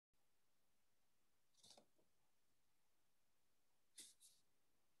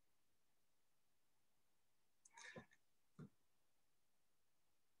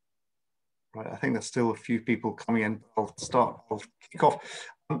Right, I think there's still a few people coming in. I'll kick off.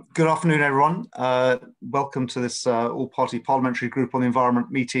 Good afternoon, everyone. Welcome to this all-party parliamentary group on the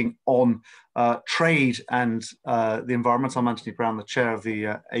environment meeting on trade and the environment. I'm Anthony Brown, the chair of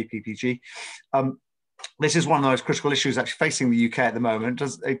the APPG. This is one of the most critical issues actually facing the UK at the moment.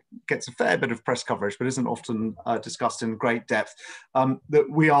 It gets a fair bit of press coverage, but isn't often discussed in great depth. That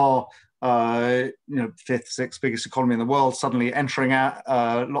we are fifth, sixth biggest economy in the world, suddenly entering out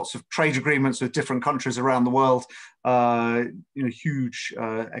lots of trade agreements with different countries around the world, huge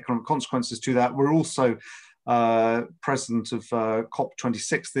economic consequences to that. We're also president of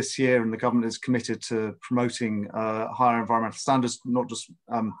COP26 this year, and the government is committed to promoting higher environmental standards, not just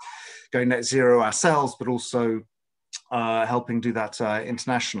going net zero ourselves, but also helping do that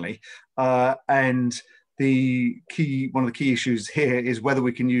internationally. And one of the key issues here is whether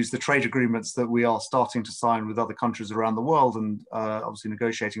we can use the trade agreements that we are starting to sign with other countries around the world, and obviously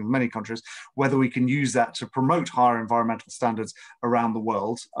negotiating with many countries, whether we can use that to promote higher environmental standards around the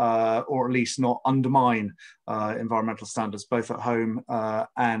world, or at least not undermine environmental standards both at home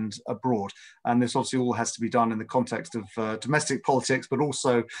and abroad. And this obviously all has to be done in the context of domestic politics, but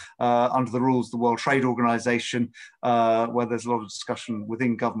also under the rules of the World Trade Organization, where there's a lot of discussion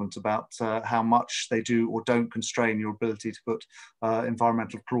within government about how much they do or don't constrain your ability to put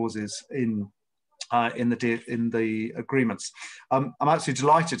environmental clauses in the agreements. I'm absolutely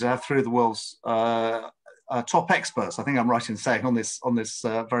delighted to have three of the world's top experts, I think I'm right in saying, on this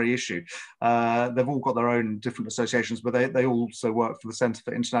very issue. They've all got their own different associations, but they also work for the Centre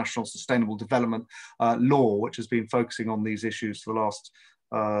for International Sustainable Development Law, which has been focusing on these issues for the last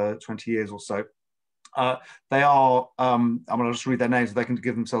 20 years or so. They are, I'm going to just read their names so they can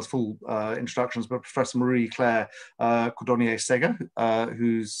give themselves full introductions, but Professor Marie-Claire Cordonier Segger,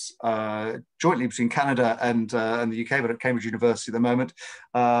 who's jointly between Canada and the UK, but at Cambridge University at the moment.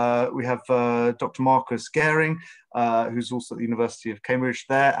 We have Dr. Markus Gehring, who's also at the University of Cambridge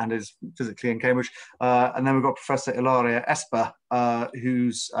there and is physically in Cambridge. And then we've got Professor Ilaria Espa,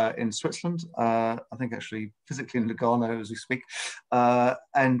 who's in Switzerland, I think actually physically in Lugano as we speak.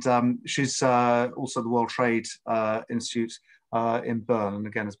 And she's also at the World Trade Institute in Bern, and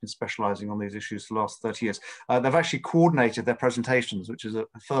again has been specialising on these issues for the last 30 years. They've actually coordinated their presentations, which is a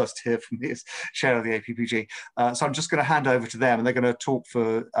first here from me as chair of the APPG. So I'm just going to hand over to them, and they're going to talk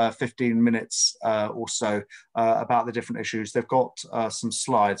for 15 minutes or so about the different issues. They've got some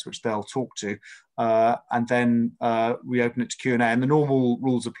slides which they'll talk to. And then we open it to Q&A, and the normal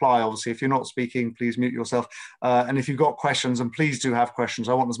rules apply. Obviously, if you're not speaking, please mute yourself. And if you've got questions, and please do have questions,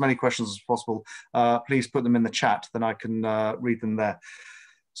 I want as many questions as possible, please put them in the chat, then I can read them there.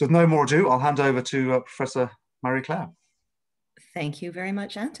 So with no more ado, I'll hand over to Professor Marie-Claire. Thank you very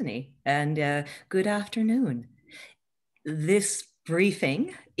much, Anthony, and good afternoon. This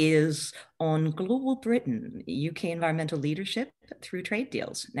briefing is on Global Britain, UK environmental leadership through trade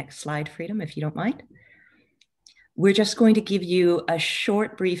deals. Next slide, Freedom, if you don't mind. We're just going to give you a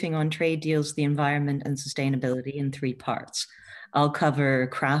short briefing on trade deals, the environment and sustainability in three parts. I'll cover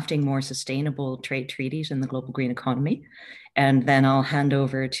crafting more sustainable trade treaties in the global green economy. And then I'll hand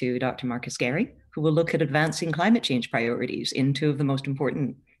over to Dr. Markus Gehring, who will look at advancing climate change priorities in two of the most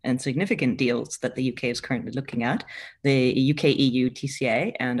important and significant deals that the UK is currently looking at, the UK-EU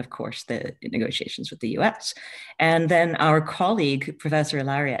TCA, and of course, the negotiations with the US. And then our colleague, Professor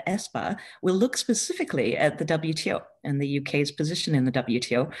Ilaria Espa, will look specifically at the WTO and the UK's position in the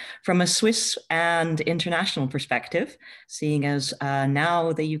WTO from a Swiss and international perspective, seeing as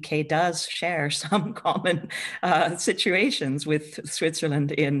now the UK does share some common situations with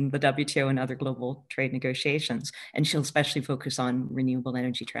Switzerland in the WTO and other global trade negotiations. And she'll especially focus on renewable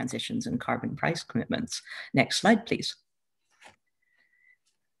energy transitions and carbon price commitments. Next slide, please.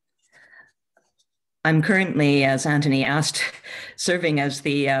 I'm currently, as Anthony asked, serving as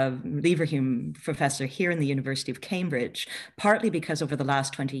the Leverhulme professor here in the University of Cambridge, partly because over the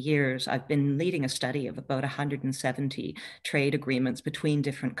last 20 years, I've been leading a study of about 170 trade agreements between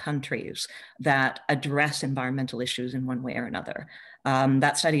different countries that address environmental issues in one way or another.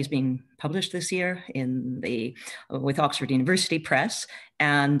 That study is being published this year with Oxford University Press,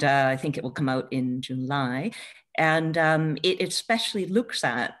 and I think it will come out in July. And it especially looks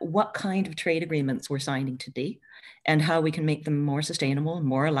at what kind of trade agreements we're signing today and how we can make them more sustainable and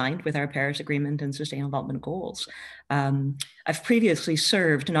more aligned with our Paris Agreement and Sustainable Development Goals. I've previously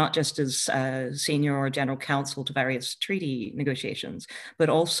served not just as senior or general counsel to various treaty negotiations, but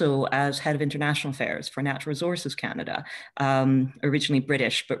also as head of international affairs for Natural Resources Canada, originally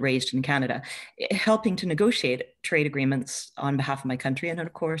British, but raised in Canada, helping to negotiate trade agreements on behalf of my country, and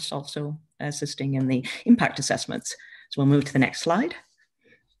of course also assisting in the impact assessments. So we'll move to the next slide.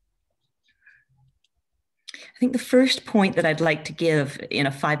 think the first point that I'd like to give in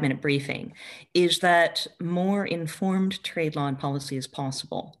a 5-minute briefing is that more informed trade law and policy is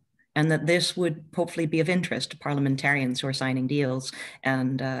possible, and that this would hopefully be of interest to parliamentarians who are signing deals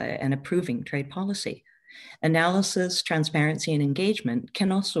and approving trade policy. Analysis, transparency, and engagement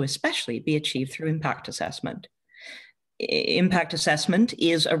can also especially be achieved through impact assessment. Impact assessment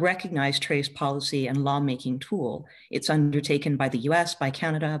is a recognized trade policy and lawmaking tool. It's undertaken by the US, by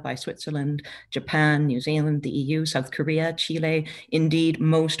Canada, by Switzerland, Japan, New Zealand, the EU, South Korea, Chile, indeed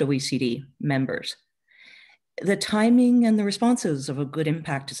most OECD members. The timing and the responses of a good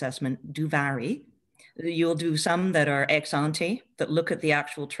impact assessment do vary. You'll do some that are ex ante, that look at the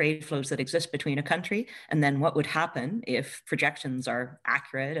actual trade flows that exist between a country, and then what would happen if projections are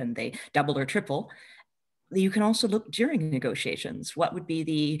accurate and they double or triple. You can also look during negotiations. What would be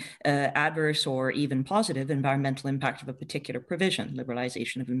the adverse or even positive environmental impact of a particular provision,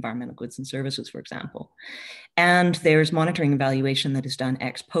 liberalization of environmental goods and services, for example. And there's monitoring evaluation that is done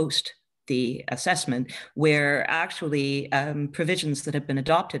ex post the assessment, where actually provisions that have been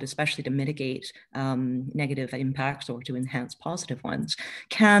adopted, especially to mitigate negative impacts or to enhance positive ones,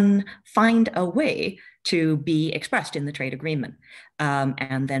 can find a way to be expressed in the trade agreement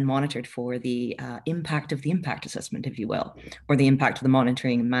and then monitored for the impact of the impact assessment, if you will, or the impact of the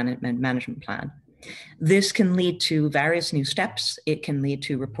monitoring and management plan. This can lead to various new steps. It can lead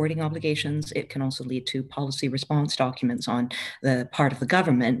to reporting obligations. It can also lead to policy response documents on the part of the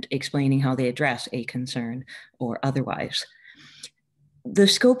government explaining how they address a concern or otherwise. The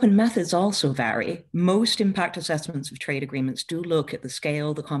scope and methods also vary. Most impact assessments of trade agreements do look at the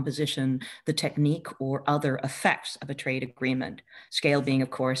scale, the composition, the technique, or other effects of a trade agreement. Scale being,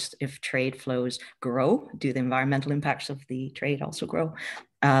 of course, if trade flows grow, do the environmental impacts of the trade also grow?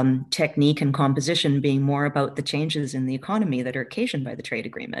 Technique and composition being more about the changes in the economy that are occasioned by the trade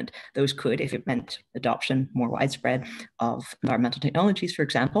agreement. Those could, if it meant adoption more widespread of environmental technologies, for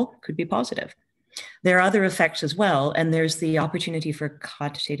example, could be positive. There are other effects as well, and there's the opportunity for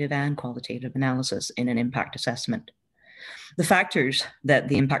quantitative and qualitative analysis in an impact assessment. The factors that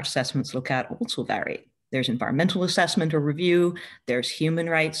the impact assessments look at also vary. There's environmental assessment or review. There's human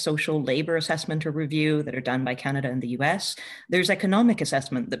rights, social, labor assessment or review that are done by Canada and the US. There's economic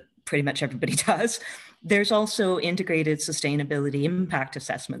assessment that pretty much everybody does. There's also integrated sustainability impact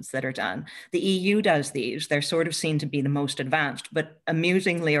assessments that are done. The EU does these. They're sort of seen to be the most advanced, but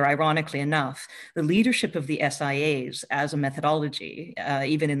amusingly or ironically enough, the leadership of the SIAs as a methodology,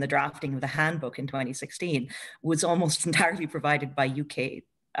 even in the drafting of the handbook in 2016, was almost entirely provided by UK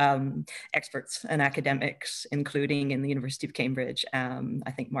experts and academics, including in the University of Cambridge.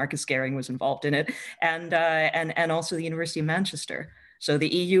 I think Markus Gehring was involved in it, and also the University of Manchester. So the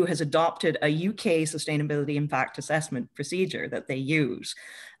EU has adopted a UK sustainability impact assessment procedure that they use.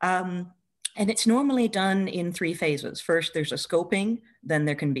 And it's normally done in 3 phases. First, there's a scoping, then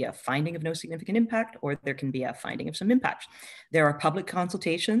there can be a finding of no significant impact, or there can be a finding of some impact. There are public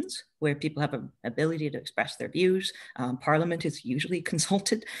consultations where people have an ability to express their views. Parliament is usually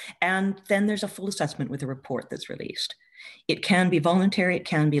consulted, and then there's a full assessment with a report that's released. It can be voluntary, it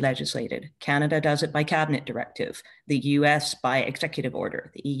can be legislated. Canada does it by cabinet directive, the US by executive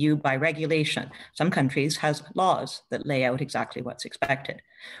order, the EU by regulation. Some countries have laws that lay out exactly what's expected.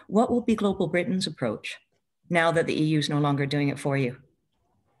 What will be Global Britain's approach now that the EU is no longer doing it for you?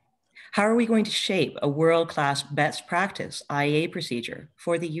 How are we going to shape a world-class best practice IEA procedure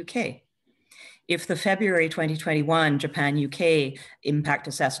for the UK? If the February 2021 Japan-UK impact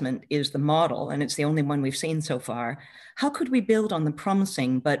assessment is the model, and it's the only one we've seen so far, how could we build on the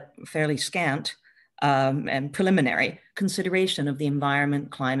promising but fairly scant and preliminary consideration of the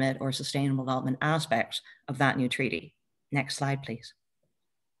environment, climate, or sustainable development aspects of that new treaty? Next slide, please.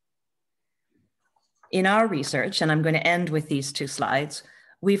 In our research, and I'm going to end with these 2 slides,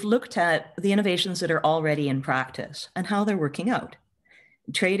 we've looked at the innovations that are already in practice and how they're working out.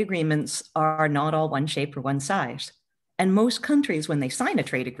 Trade agreements are not all one shape or one size. And most countries, when they sign a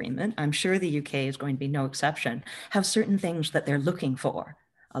trade agreement, I'm sure the UK is going to be no exception, have certain things that they're looking for: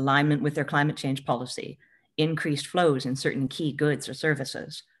 alignment with their climate change policy, increased flows in certain key goods or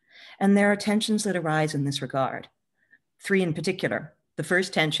services. And there are tensions that arise in this regard. 3 in particular. The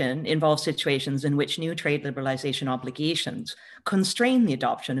first tension involves situations in which new trade liberalization obligations constrain the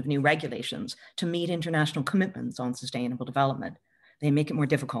adoption of new regulations to meet international commitments on sustainable development. They make it more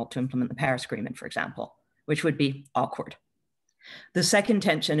difficult to implement the Paris Agreement, for example, which would be awkward. The second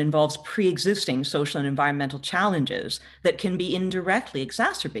tension involves pre-existing social and environmental challenges that can be indirectly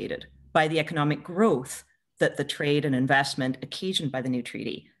exacerbated by the economic growth that the trade and investment occasioned by the new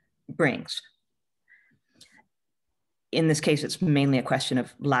treaty brings. in this case, it's mainly a question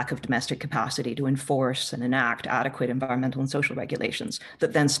of lack of domestic capacity to enforce and enact adequate environmental and social regulations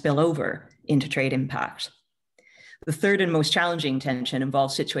that then spill over into trade impacts. The third and most challenging tension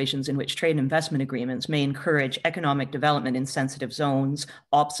involves situations in which trade and investment agreements may encourage economic development in sensitive zones,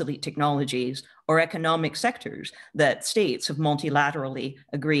 obsolete technologies, or economic sectors that states have multilaterally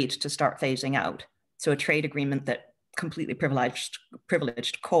agreed to start phasing out. So a trade agreement that completely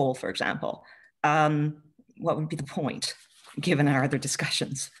privileged coal, for example. What would be the point, given our other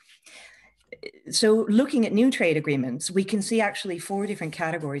discussions? So looking at new trade agreements, we can see actually 4 different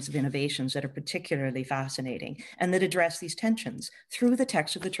categories of innovations that are particularly fascinating and that address these tensions through the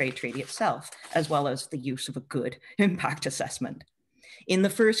text of the trade treaty itself, as well as the use of a good impact assessment. In the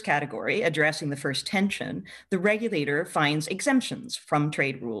first category, addressing the first tension, the regulator finds exemptions from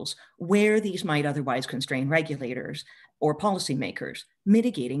trade rules where these might otherwise constrain regulators or policymakers,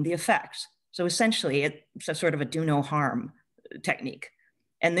 mitigating the effects. So essentially, it's a sort of a do no harm technique.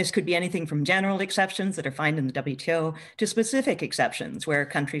 And this could be anything from general exceptions that are found in the WTO to specific exceptions where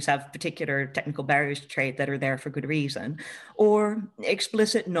countries have particular technical barriers to trade that are there for good reason, or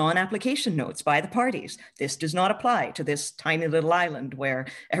explicit non-application notes by the parties. This does not apply to this tiny little island where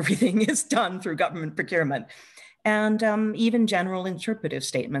everything is done through government procurement. And even general interpretive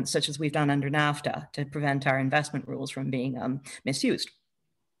statements, such as we've done under NAFTA, to prevent our investment rules from being misused.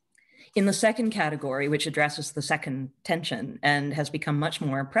 In the second category, which addresses the second tension and has become much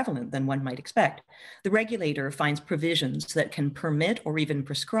more prevalent than one might expect, the regulator finds provisions that can permit or even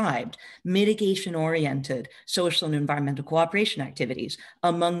prescribe mitigation-oriented social and environmental cooperation activities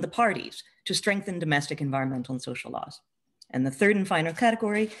among the parties to strengthen domestic environmental and social laws. And the third and final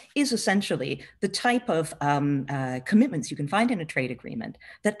category is essentially the type of commitments you can find in a trade agreement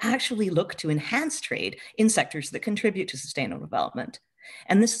that actually look to enhance trade in sectors that contribute to sustainable development.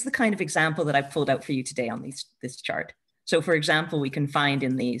 And this is the kind of example that I've pulled out for you today on this chart. So for example, we can find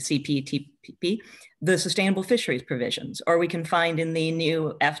in the CPTPP, the sustainable fisheries provisions, or we can find in the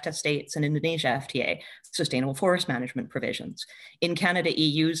new EFTA states and Indonesia FTA, sustainable forest management provisions. In Canada,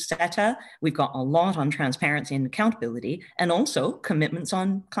 EU's CETA, we've got a lot on transparency and accountability, and also commitments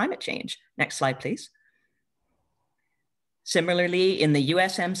on climate change. Next slide, please. Similarly, in the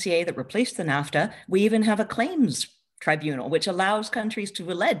USMCA that replaced the NAFTA, we even have a claims tribunal, which allows countries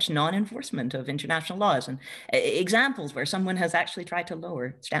to allege non-enforcement of international laws, and examples where someone has actually tried to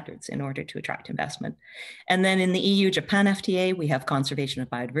lower standards in order to attract investment. And then in the EU-Japan FTA, we have conservation of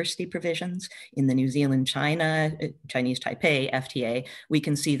biodiversity provisions. In the New Zealand-China, Chinese Taipei FTA, we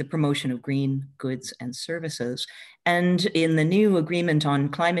can see the promotion of green goods and services. And in the new agreement on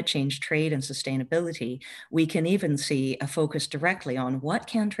climate change, trade, and sustainability, we can even see a focus directly on what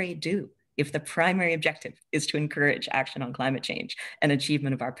can trade do if the primary objective is to encourage action on climate change and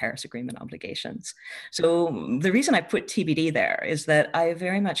achievement of our Paris Agreement obligations. So the reason I put TBD there is that I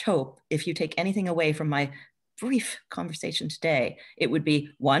very much hope if you take anything away from my brief conversation today, it would be,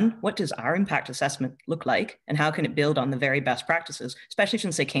 one, what does our impact assessment look like and how can it build on the very best practices, especially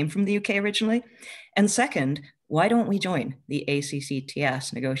since they came from the UK originally? And second, why don't we join the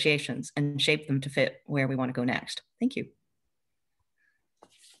ACCTS negotiations and shape them to fit where we want to go next? Thank you.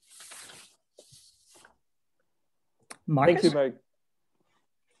 Markus? Thank you, Mary.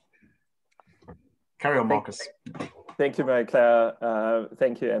 Carry on, Markus. Thank you, Mary Claire.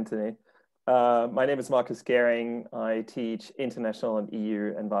 Thank you, Anthony. My name is Markus Gehring. I teach international and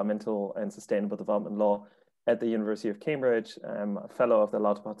EU environmental and sustainable development law at the University of Cambridge. I'm a fellow of the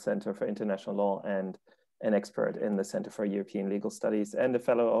Lauterbach Center for International Law and an expert in the Center for European Legal Studies and a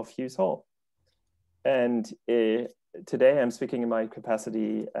fellow of Hughes Hall. And today I'm speaking in my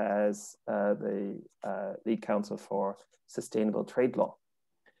capacity as the lead counsel for sustainable trade law.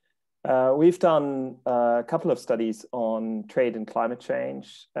 We've done a couple of studies on trade and climate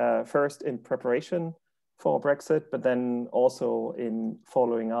change, first in preparation for Brexit, but then also in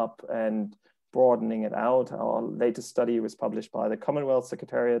following up and broadening it out. Our latest study was published by the Commonwealth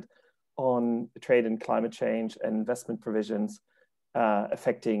Secretariat on trade and climate change and investment provisions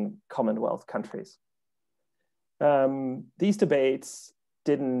affecting Commonwealth countries. These debates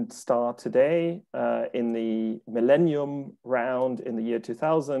didn't start today. In the Millennium Round in the year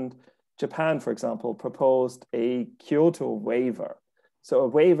 2000, Japan, for example, proposed a Kyoto waiver. So a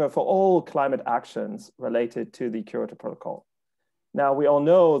waiver for all climate actions related to the Kyoto Protocol. Now, we all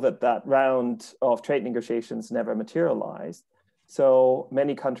know that that round of trade negotiations never materialized. So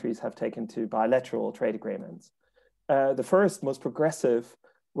many countries have taken to bilateral trade agreements. The first, most progressive,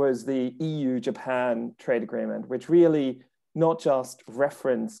 was the EU-Japan trade agreement, which really not just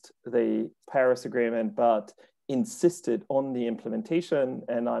referenced the Paris Agreement, but insisted on the implementation.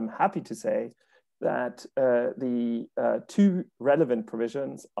 And I'm happy to say that the two relevant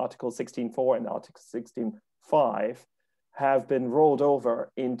provisions, Article 16.4 and Article 16.5, have been rolled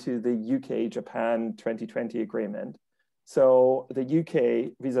over into the UK-Japan 2020 agreement. So the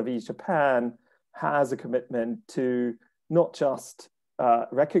UK vis-a-vis Japan has a commitment to not just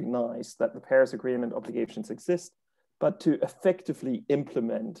recognize that the Paris Agreement obligations exist, but to effectively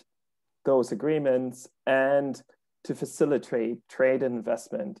implement those agreements and to facilitate trade and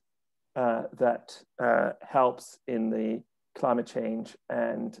investment that helps in the climate change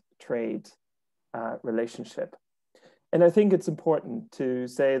and trade relationship. And I think it's important to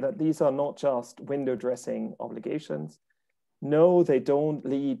say that these are not just window dressing obligations. No, they don't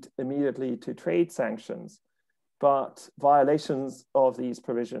lead immediately to trade sanctions, but violations of these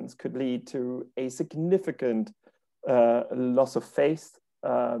provisions could lead to a significant loss of faith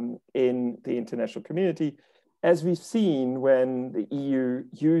in the international community, as we've seen when the EU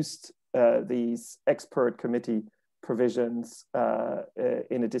used these expert committee provisions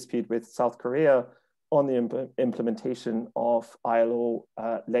in a dispute with South Korea on the implementation of ILO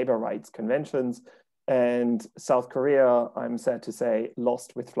labor rights conventions. And South Korea, I'm sad to say,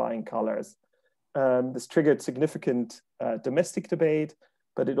 lost with flying colors. This triggered significant domestic debate,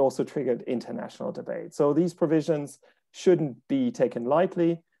 but it also triggered international debate. So these provisions shouldn't be taken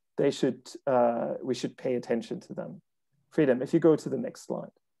lightly. We should pay attention to them. Freedom, if you go to the next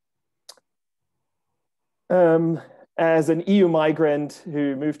slide. As an EU migrant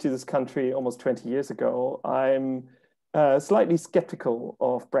who moved to this country almost 20 years ago, I'm slightly skeptical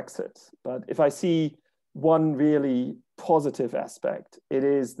of Brexit. But if I see one really positive aspect, it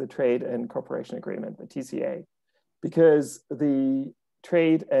is the Trade and Cooperation Agreement, the TCA, because the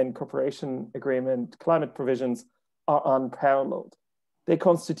Trade and Cooperation Agreement climate provisions are unparalleled. They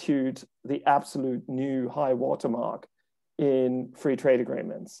constitute the absolute new high watermark in free trade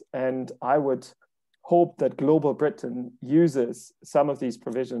agreements. And I would hope that global Britain uses some of these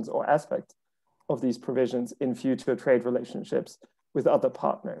provisions or aspects of these provisions in future trade relationships with other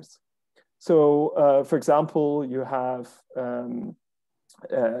partners. So, for example, you have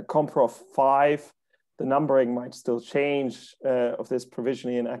Comprof 5. The numbering might still change of this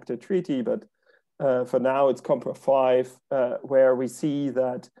provisionally enacted treaty, but for now it's Comprof 5, where we see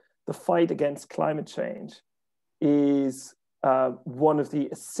that the fight against climate change is one of the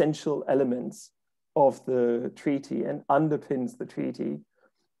essential elements of the treaty and underpins the treaty.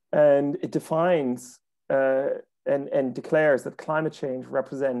 And it defines and declares that climate change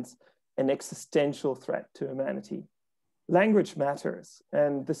represents an existential threat to humanity. Language matters,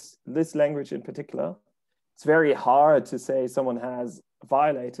 and this language in particular, it's very hard to say someone has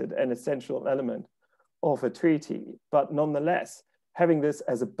violated an essential element of a treaty, but nonetheless, having this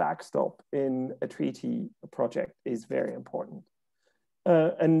as a backstop in a treaty project is very important.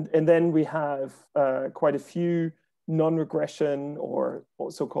 And then we have quite a few non-regression or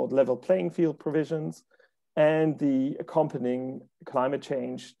so-called level playing field provisions and the accompanying climate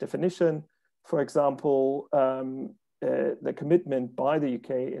change definition. For example, the commitment by the UK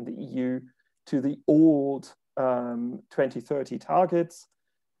and the EU to the old 2030 targets.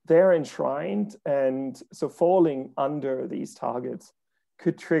 They're enshrined, and so falling under these targets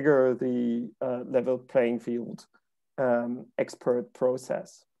could trigger the level playing field expert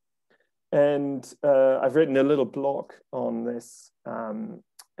process. And I've written a little blog on this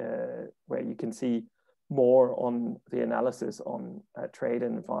where you can see more on the analysis on trade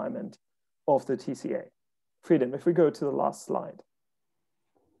and environment of the TCA. Freedom, if we go to the last slide.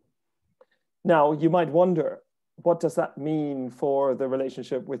 Now, you might wonder, what does that mean for the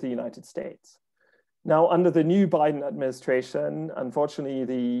relationship with the United States? Now, under the new Biden administration, unfortunately,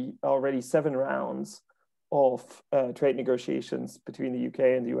 the already 7 rounds of trade negotiations between the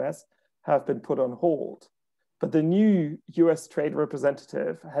UK and the US have been put on hold. But the new US trade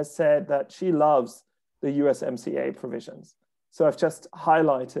representative has said that she loves the USMCA provisions. So I've just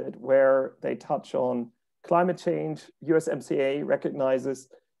highlighted where they touch on climate change. USMCA recognizes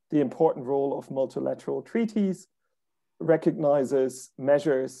the important role of multilateral treaties, recognizes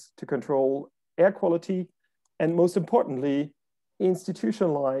measures to control air quality, and most importantly,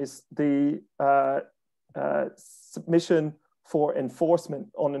 institutionalize the submission for enforcement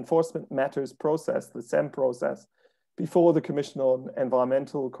matters process, the SEM process, before the Commission on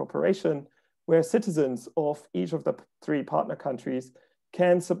Environmental Cooperation, where citizens of each of the 3 partner countries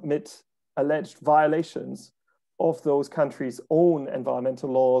can submit alleged violations of those countries' own environmental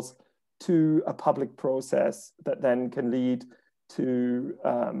laws to a public process that then can lead to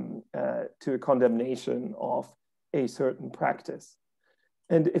a condemnation of a certain practice.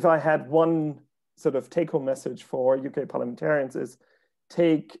 And if I had one sort of take-home message for UK parliamentarians is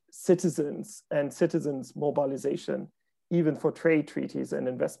take citizens and citizens' mobilization, even for trade treaties and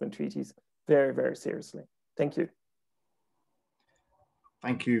investment treaties, very, very seriously. Thank you.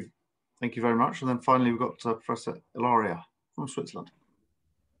 Thank you. Thank you very much. And then finally, we've got Professor Ilaria from Switzerland.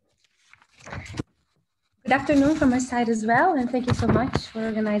 Good afternoon from my side as well, and thank you so much for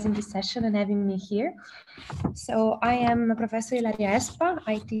organizing this session and having me here. So I am Professor Ilaria Espa.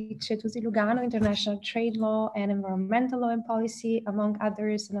 I teach at Lugano International Trade Law and Environmental Law and Policy, among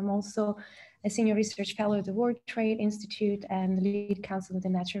others, and I'm also a Senior Research Fellow at the World Trade Institute and the Lead Counsel of the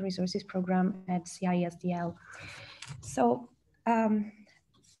Natural Resources Program at CISDL. So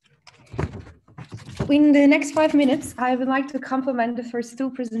in the next 5 minutes, I would like to complement the first two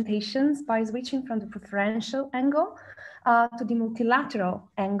presentations by switching from the preferential angle to the multilateral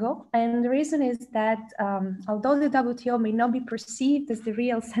angle. And the reason is that although the WTO may not be perceived as the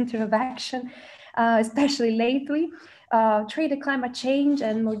real center of action, especially lately, trade and climate change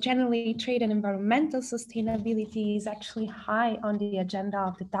and more generally trade and environmental sustainability is actually high on the agenda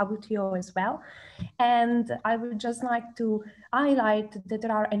of the WTO as well. And I would just like to highlight that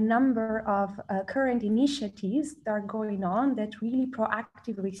there are a number of current initiatives that are going on that really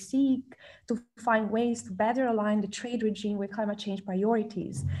proactively seek to find ways to better align the trade regime with climate change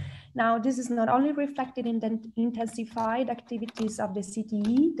priorities. Now, this is not only reflected in the intensified activities of the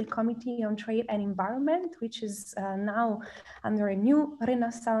CTE, the Committee on Trade and Environment, which is now under a new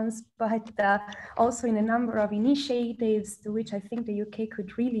renaissance, but also in a number of initiatives to which I think the UK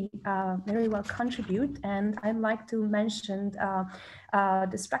could really very well contribute. And I'd like to mention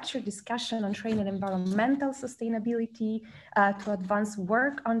the structured discussion on trade and environmental sustainability to advance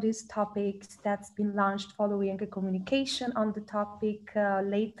work on these topics that's been launched following a communication on the topic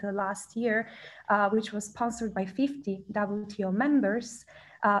late last year, which was sponsored by 50 WTO members,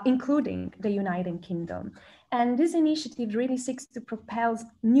 including the United Kingdom. And this initiative really seeks to propel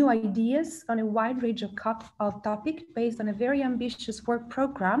new ideas on a wide range of topics based on a very ambitious work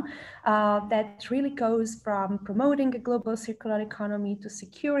program that really goes from promoting a global circular economy to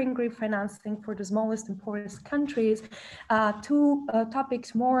securing green financing for the smallest and poorest countries to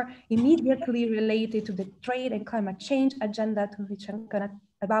topics more immediately related to the trade and climate change agenda,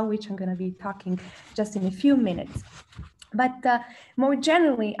 about which I'm going to be talking just in a few minutes. But more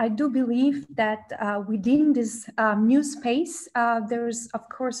generally, I do believe that within this new space, there's, of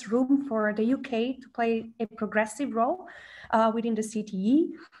course, room for the UK to play a progressive role within the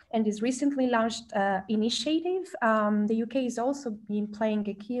CTE. And this recently launched initiative, the UK has also been playing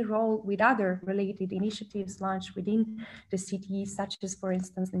a key role with other related initiatives launched within the CTE, such as, for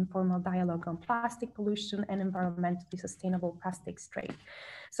instance, the informal dialogue on plastic pollution and environmentally sustainable plastics trade.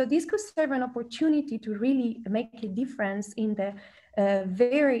 So this could serve an opportunity to really make a difference in the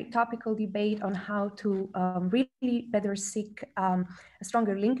very topical debate on how to really better seek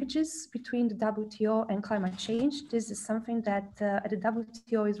stronger linkages between the WTO and climate change. This is something that at the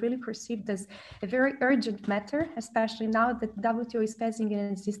WTO is really perceived as a very urgent matter, especially now that the WTO is facing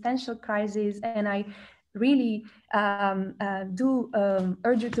an existential crisis. And I really do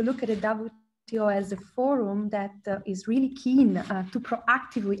urge you to look at the WTO as a forum that is really keen to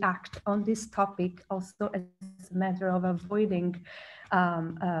proactively act on this topic, also as a matter of avoiding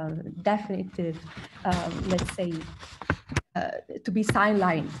definitive, let's say, to be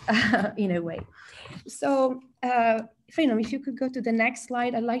sidelined in a way. So, if you could go to the next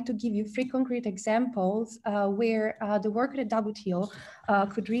slide, I'd like to give you 3 concrete examples where the work at the WTO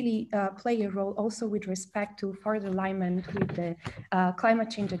could really play a role also with respect to further alignment with the climate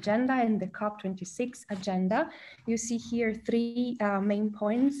change agenda and the COP26 agenda. You see here 3 main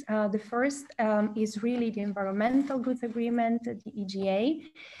points. The first is really the Environmental Goods Agreement, the EGA.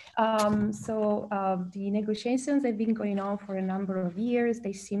 The negotiations have been going on for a number of years.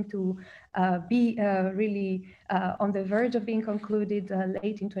 They seem to be really on the verge of being concluded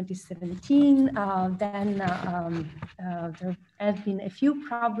late in 2017. Then there have been a few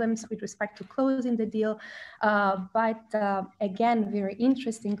problems with respect to closing the deal. But again, very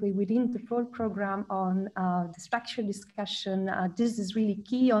interestingly, within the full program on the structured discussion, this is really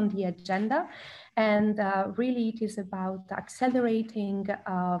key on the agenda. And really it is about accelerating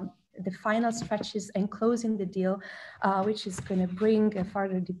the final stretches and closing the deal, which is going to bring a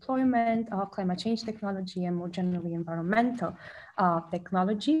further deployment of climate change technology and more generally environmental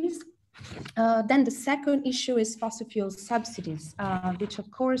technologies. Then the second issue is fossil fuel subsidies, which of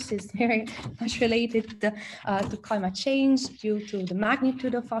course is very much related to climate change due to the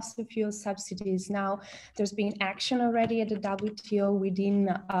magnitude of fossil fuel subsidies. Now, there's been action already at the WTO within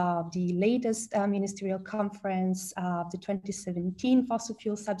the latest ministerial conference. The 2017 fossil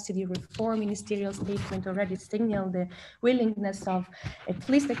fuel subsidy reform ministerial statement already signaled the willingness of at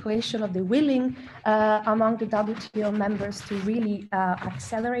least the coalition of the willing among the WTO members to really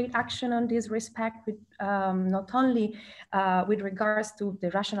accelerate action on this respect, with not only with regards to the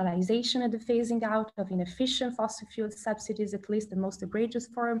rationalization and the phasing out of inefficient fossil fuel subsidies, at least the most egregious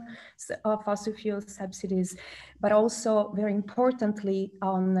form of fossil fuel subsidies, but also very importantly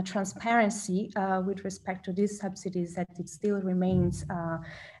on the transparency with respect to these subsidies, that it still remains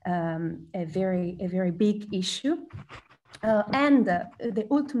a very big issue. And the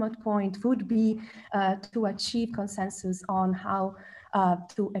ultimate point would be to achieve consensus on how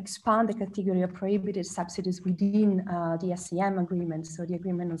to expand the category of prohibited subsidies within the SCM agreement, so the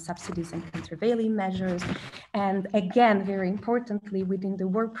agreement on subsidies and countervailing measures. And again, very importantly, within the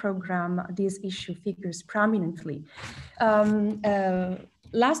work program, this issue figures prominently.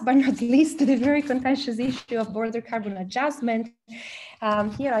 Last but not least, the very contentious issue of border carbon adjustment.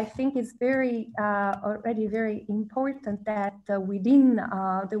 Here, I think it's already very important that within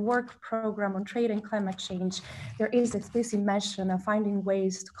the work program on trade and climate change, there is explicit mention of finding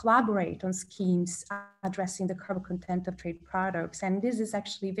ways to collaborate on schemes addressing the carbon content of trade products. And this is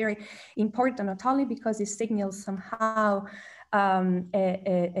actually very important, not only because it signals somehow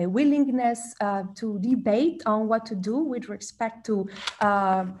a willingness to debate on what to do with respect to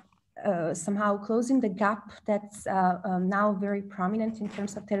somehow closing the gap that's now very prominent in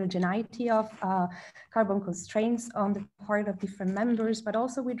terms of heterogeneity of carbon constraints on the part of different members, but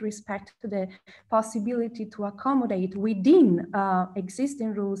also with respect to the possibility to accommodate within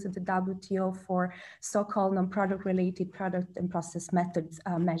existing rules of the WTO for so-called non-product related product and process methods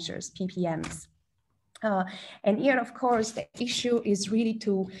measures, PPMs. And here, of course, the issue is really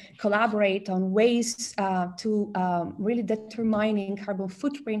to collaborate on ways to really determining carbon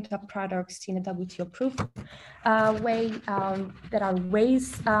footprint of products in a WTO-proof way. There are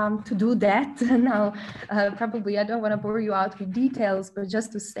ways to do that. Now, probably I don't want to bore you out with details, but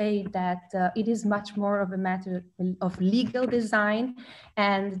just to say that it is much more of a matter of legal design,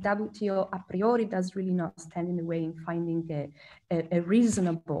 and WTO a priori does really not stand in the way in finding a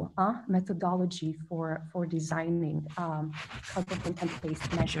reasonable methodology for designing carbon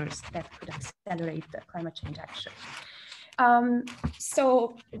content-based measures that could accelerate the climate change action.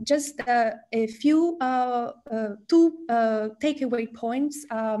 So just a few, two takeaway points.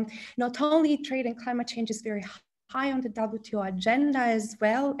 Not only trade and climate change is very high on the WTO agenda as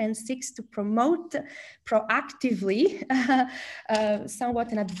well, and seeks to promote proactively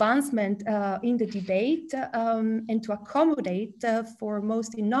somewhat an advancement in the debate and to accommodate for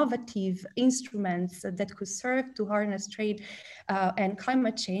most innovative instruments that could serve to harness trade and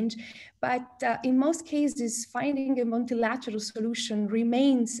climate change. But in most cases, finding a multilateral solution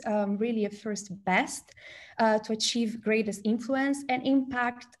remains really a first best to achieve greatest influence and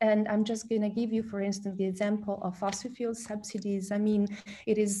impact. And I'm just going to give you, for instance, the example of fossil fuel subsidies. I mean,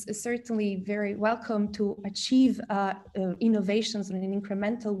 it is certainly very welcome to achieve innovations in an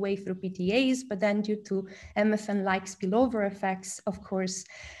incremental way through PTAs, but then due to MFN-like spillover effects, of course,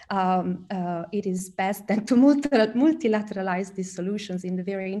 it is best then to multilateralize these solutions in the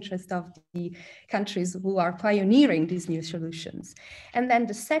very interest of the countries who are pioneering these new solutions. And then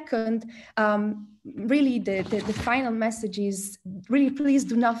the second, really the final message is really, please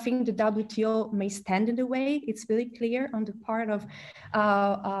do not think the WTO may stand in the way. It's very clear on the part of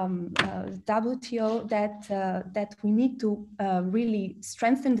WTO that we need to really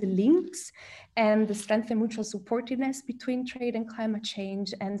strengthen the links and strengthen mutual supportiveness between trade and climate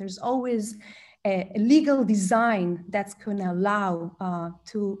change. And there's always a legal design that's going to allow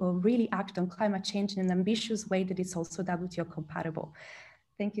to really act on climate change in an ambitious way that is also WTO compatible.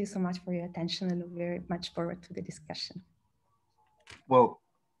 Thank you so much for your attention, and look very much forward to the discussion. Well,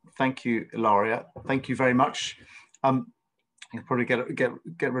 thank you, Ilaria. Thank you very much. You'll probably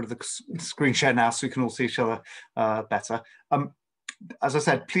get rid of the screen share now so we can all see each other better. As I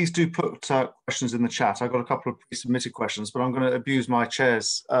said, please do put questions in the chat. I've got a couple of pre-submitted questions, but I'm going to abuse my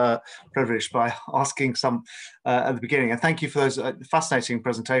chair's privilege by asking some at the beginning. And thank you for those fascinating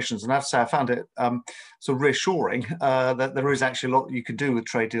presentations. And I have to say, I found it sort of reassuring that there is actually a lot you can do with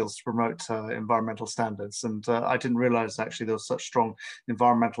trade deals to promote environmental standards. And I didn't realize actually there was such strong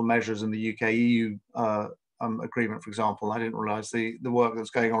environmental measures in the UK-EU agreement, for example. I didn't realize the work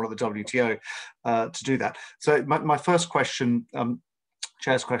that's going on at the WTO to do that. So my first question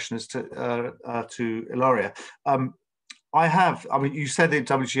Chair's question is to Ilaria. I mean, you said the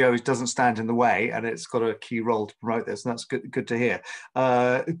WTO doesn't stand in the way, and it's got a key role to promote this, and that's good to hear.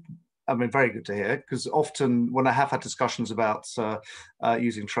 I mean, very good to hear, because often when I have had discussions about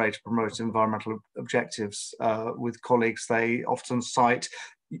using trade to promote environmental objectives with colleagues, they often cite,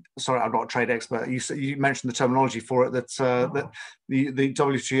 sorry, I'm not a trade expert, you mentioned the terminology for it, that that the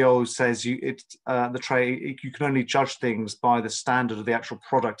WTO says the trade, you can only judge things by the standard of the actual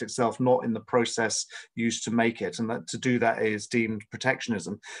product itself, not in the process used to make it, and that to do that is deemed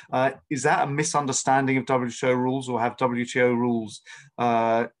protectionism. Is that a misunderstanding of WTO rules, or have WTO rules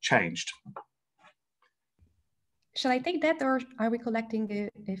changed? Shall I take that, or are we collecting do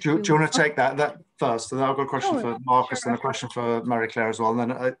you want to take that first? And then I've got a question for Markus, and a question for Mary Claire as well. And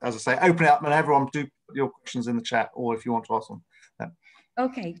then, as I say, open it up, and everyone do put your questions in the chat, or if you want to ask them. Yeah.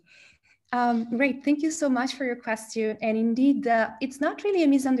 Okay. Great, thank you so much for your question. And indeed, it's not really a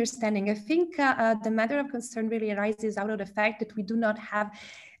misunderstanding. I think the matter of concern really arises out of the fact that we do not have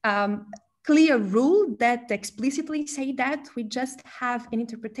clear rule that explicitly say that. We just have an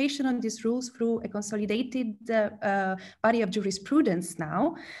interpretation on these rules through a consolidated body of jurisprudence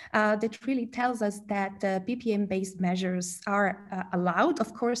now that really tells us that PPM-based measures are allowed,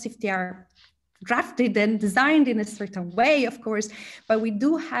 of course, if they are drafted and designed in a certain way, of course, but we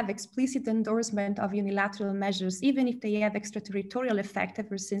do have explicit endorsement of unilateral measures, even if they have extraterritorial effect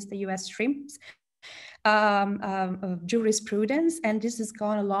ever since the US shrimps jurisprudence, and this has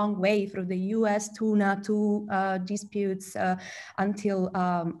gone a long way through the US tuna 2 disputes until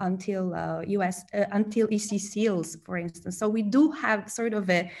EC seals, for instance. So we do have sort of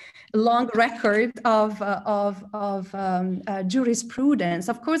a long record of jurisprudence.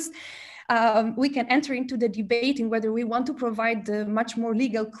 Of course, we can enter into the debate in whether we want to provide much more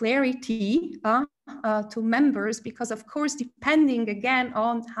legal clarity to members, because of course, depending again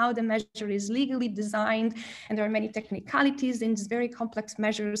on how the measure is legally designed, and there are many technicalities in these very complex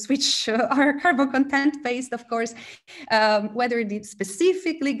measures, which are carbon content based, of course, whether the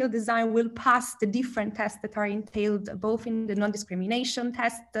specific legal design will pass the different tests that are entailed both in the non-discrimination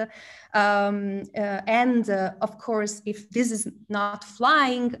test and of course, if this is not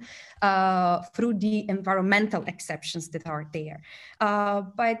flying through the environmental exceptions that are there.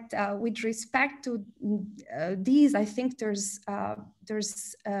 But with respect to these, I think there's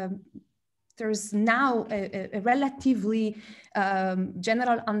now a relatively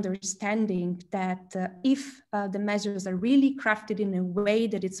general understanding that if the measures are really crafted in a way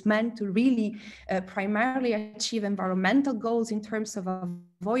that it's meant to really primarily achieve environmental goals in terms of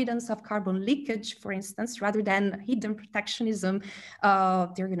avoidance of carbon leakage, for instance, rather than hidden protectionism,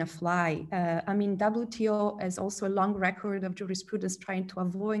 they're going to fly. I mean, WTO has also a long record of jurisprudence trying to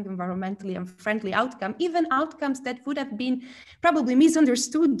avoid environmentally unfriendly outcomes, even outcomes that would have been probably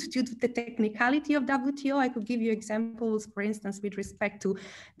misunderstood due to the technicality of WTO. I could give you examples, for instance, with respect to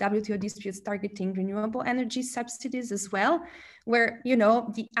WTO disputes targeting renewable energy subsidies as well, where, you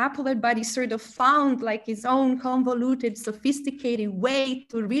know, the appellate body sort of found like its own convoluted, sophisticated way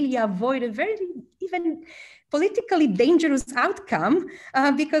to really avoid a very even politically dangerous outcome,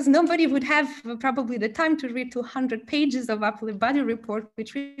 because nobody would have probably the time to read 200 pages of appellate body report,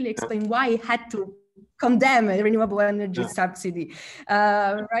 which really explain why it had to condemn a renewable energy subsidy,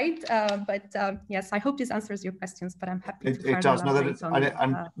 right? But yes, I hope this answers your questions, but I'm happy to it does. No,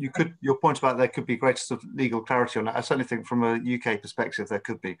 your point about there could be greater sort of legal clarity on that. I certainly think from a UK perspective there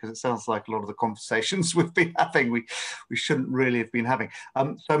could be, because it sounds like a lot of the conversations we've been having we shouldn't really have been having.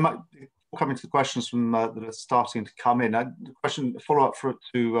 Coming to the questions from that are starting to come in. The question, follow up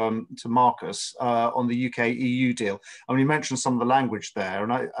to Markus on the UK-EU deal. I mean, you mentioned some of the language there,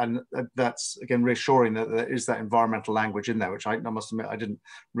 and that's again reassuring that there is that environmental language in there, which I must admit I didn't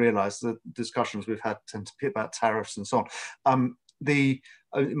realise. The discussions we've had tend to be about tariffs and so on.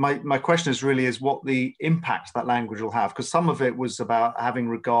 My question is what the impact that language will have, because some of it was about having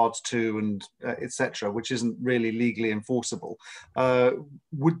regards to and etc., which isn't really legally enforceable.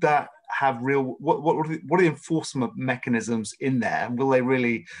 Would that have real, what are the enforcement mechanisms in there, and will they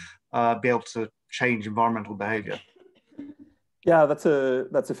really be able to change environmental behaviour? Yeah, that's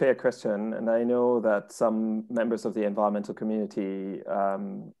a fair question, and I know that some members of the environmental community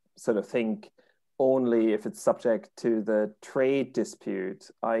sort of think only if it's subject to the trade dispute,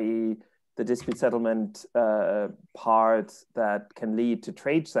 i.e. the dispute settlement part that can lead to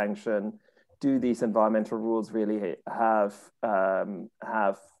trade sanction. Do these environmental rules really have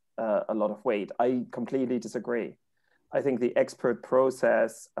a lot of weight? I completely disagree. I think the expert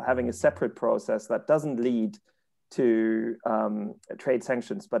process, having a separate process that doesn't lead to trade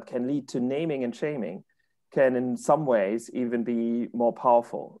sanctions, but can lead to naming and shaming, can in some ways even be more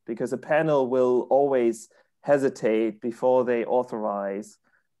powerful, because a panel will always hesitate before they authorize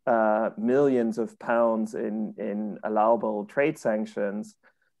millions of pounds in allowable trade sanctions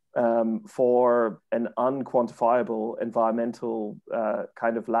for an unquantifiable environmental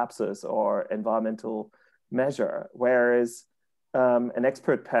kind of lapses or environmental measure. Whereas an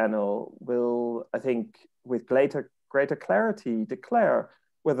expert panel will, I think, with greater clarity, declare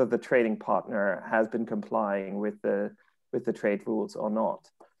whether the trading partner has been complying with the trade rules or not.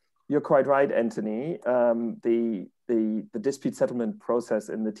 You're quite right, Anthony. The dispute settlement process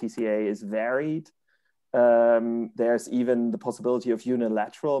in the TCA is varied. There's even the possibility of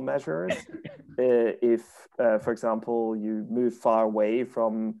unilateral measures if, for example, you move far away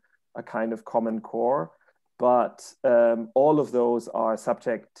from a kind of common core. But all of those are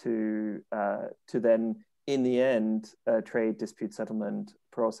subject to then, in the end, a trade dispute settlement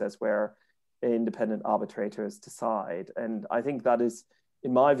process where independent arbitrators decide. And I think that is,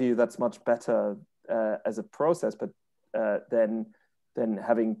 in my view, that's much better as a process, but than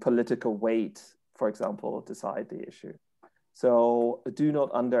having political weight, for example, decide the issue. So do not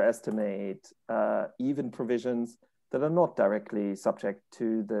underestimate even provisions that are not directly subject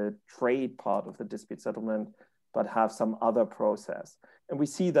to the trade part of the dispute settlement, but have some other process. And we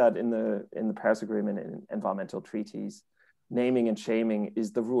see that in the Paris Agreement and environmental treaties. Naming and shaming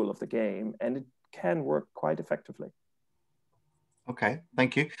is the rule of the game, and it can work quite effectively. Okay,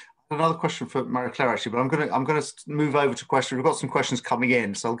 thank you. Another question for Marie-Claire, actually, but I'm going to move over to questions. We've got some questions coming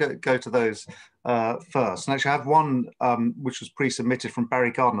in, so I'll go to those first. And actually, I have one which was pre-submitted from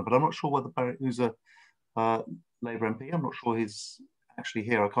Barry Gardner, but I'm not sure whether Barry, who's a Labour MP, I'm not sure he's actually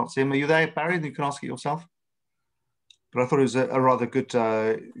here. I can't see him. Are you there, Barry? You can ask it yourself. But I thought it was a rather good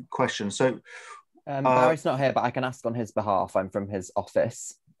question. So Barry's not here, but I can ask on his behalf. I'm from his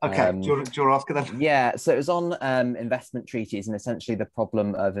office. Okay, do you want to ask it then? Yeah, so it was on investment treaties and essentially the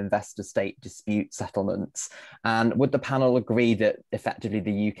problem of investor-state dispute settlements. And would the panel agree that effectively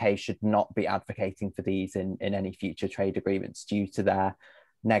the UK should not be advocating for these in any future trade agreements due to their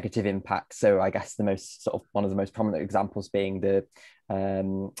negative impact? So I guess the most one of the most prominent examples being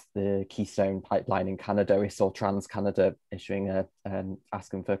the Keystone pipeline in Canada. We saw TransCanada issuing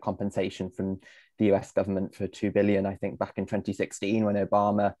asking for compensation from the US government for $2 billion, I think, back in 2016 when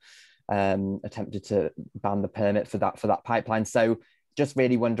Obama attempted to ban the permit for that pipeline. So just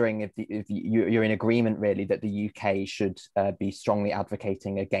really wondering if you're in agreement really that the UK should be strongly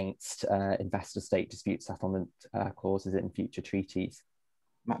advocating against investor-state dispute settlement clauses in future treaties.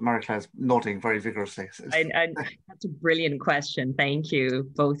 Marie-Claire's nodding very vigorously. That's a brilliant question. Thank you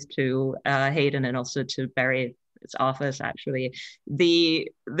both to Hayden and also to Barry's office. Actually, I'm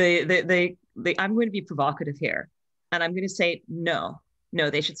going to be provocative here, and I'm going to say no.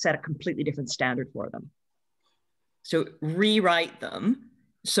 They should set a completely different standard for them. So rewrite them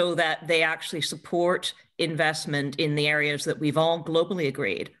so that they actually support investment in the areas that we've all globally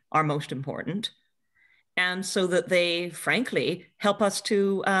agreed are most important. And so that they, frankly, help us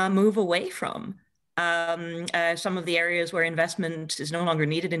to move away from some of the areas where investment is no longer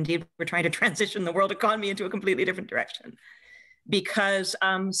needed. Indeed, we're trying to transition the world economy into a completely different direction. Because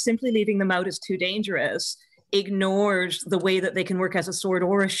simply leaving them out is too dangerous, ignores the way that they can work as a sword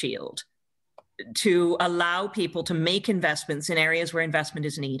or a shield to allow people to make investments in areas where investment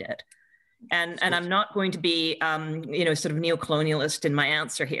is needed. And I'm not going to be, sort of neo-colonialist in my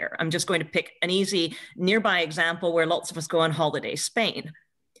answer here. I'm just going to pick an easy nearby example where lots of us go on holiday, Spain.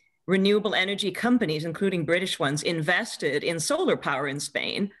 Renewable energy companies, including British ones, invested in solar power in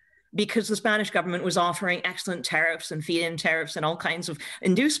Spain because the Spanish government was offering excellent tariffs and feed-in tariffs and all kinds of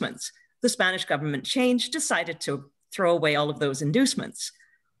inducements. The Spanish government changed, decided to throw away all of those inducements.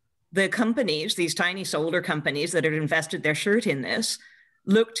 The companies, these tiny solar companies that had invested their shirt in this,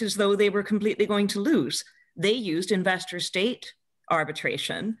 looked as though they were completely going to lose. They used investor-state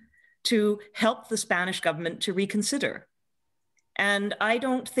arbitration to help the Spanish government to reconsider. And I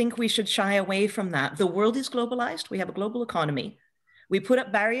don't think we should shy away from that. The world is globalized. We have a global economy. We put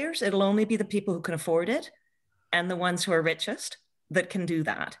up barriers. It'll only be the people who can afford it and the ones who are richest that can do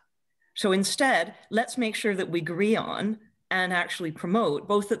that. So instead, let's make sure that we agree on and actually promote,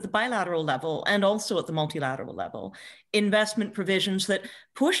 both at the bilateral level and also at the multilateral level, investment provisions that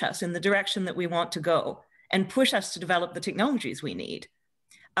push us in the direction that we want to go and push us to develop the technologies we need.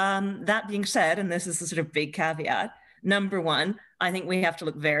 That being said, and this is the sort of big caveat, number one, I think we have to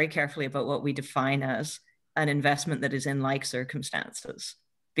look very carefully about what we define as an investment that is in like circumstances.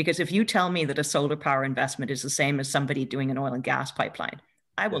 Because if you tell me that a solar power investment is the same as somebody doing an oil and gas pipeline,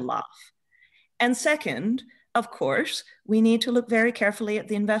 I will laugh. And second, of course, we need to look very carefully at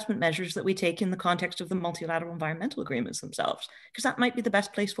the investment measures that we take in the context of the multilateral environmental agreements themselves, because that might be the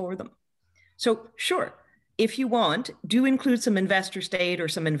best place for them. So sure, if you want, do include some investor state or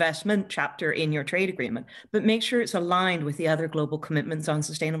some investment chapter in your trade agreement, but make sure it's aligned with the other global commitments on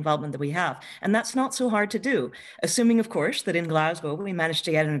sustainable development that we have. And that's not so hard to do, assuming, of course, that in Glasgow, we managed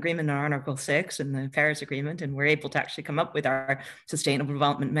to get an agreement on Article 6 in the Paris Agreement, and we're able to actually come up with our sustainable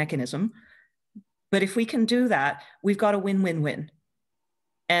development mechanism. But if we can do that, we've got a win-win-win.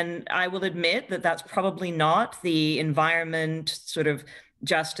 And I will admit that that's probably not the environment, sort of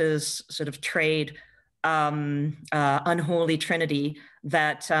justice, sort of trade, unholy trinity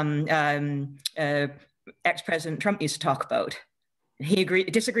that ex-President Trump used to talk about. He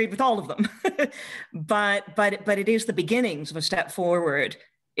disagreed with all of them, but it is the beginnings of a step forward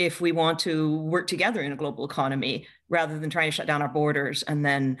if we want to work together in a global economy, rather than trying to shut down our borders and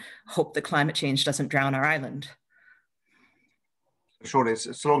then hope that climate change doesn't drown our island. Surely,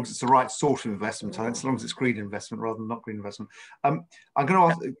 as long as it's the right sort of investment, I think, as long as it's green investment rather than not green investment. I'm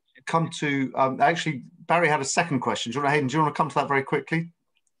going to come to, actually, Barry had a second question. Hayden, do you want to come to that very quickly?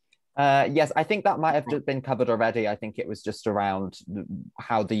 Yes, I think that might have been covered already. I think it was just around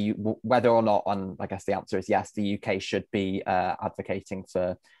how whether or not, I guess the answer is yes, the UK should be advocating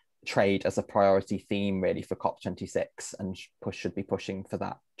for trade as a priority theme really for COP26, and should be pushing for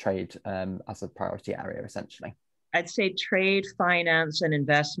that trade as a priority area essentially. I'd say trade, finance, and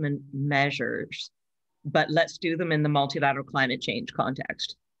investment measures, but let's do them in the multilateral climate change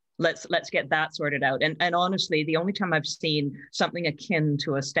context. Let's get that sorted out. And honestly, the only time I've seen something akin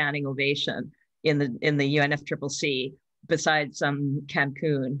to a standing ovation in the UNFCCC, besides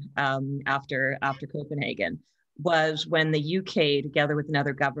Cancun after Copenhagen, was when the UK, together with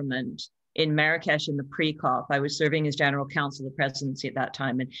another government in Marrakesh in the pre-COP, I was serving as General Counsel of the Presidency at that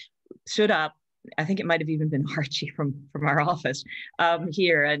time, and stood up. I think it might have even been Archie from our office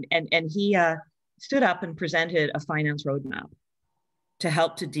here, and he stood up and presented a finance roadmap to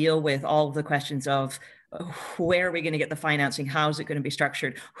help to deal with all of the questions of where are we going to get the financing, how is it going to be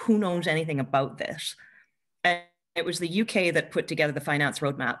structured, who knows anything about this. And it was the UK that put together the finance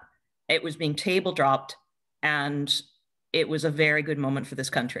roadmap. It was being table dropped, and it was a very good moment for this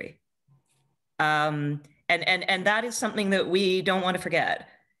country. And that is something that we don't want to forget.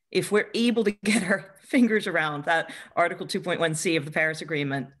 If we're able to get our fingers around that Article 2.1c of the Paris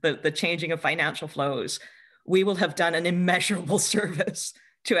Agreement, the changing of financial flows, we will have done an immeasurable service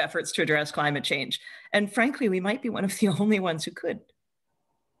to efforts to address climate change. And frankly, we might be one of the only ones who could.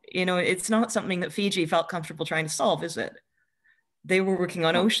 You know, it's not something that Fiji felt comfortable trying to solve, is it? They were working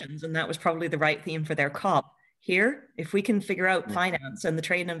on oceans, and that was probably the right theme for their COP. Here, if we can figure out finance and the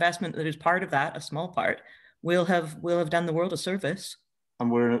trade and investment that is part of that, a small part, we'll have done the world a service. And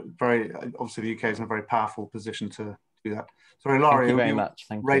we're obviously the UK is in a very powerful position to do that. Sorry, Ilaria, thank you very much.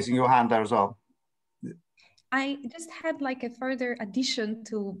 Raising your hand there as well. I just had like a further addition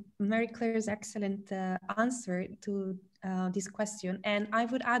to Mary Claire's excellent answer to this question. And I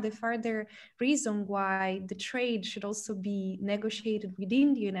would add a further reason why the trade should also be negotiated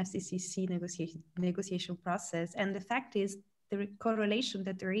within the UNFCCC negotiation process. And the fact is the correlation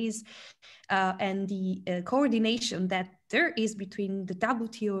that there is and the coordination that there is between the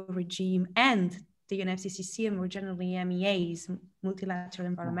WTO regime and the UNFCCC and more generally MEAs, multilateral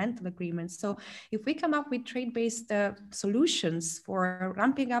environmental agreements. So if we come up with trade-based solutions for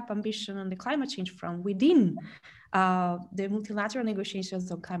ramping up ambition on the climate change front within the multilateral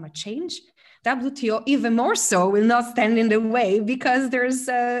negotiations on climate change, WTO even more so will not stand in the way, because there's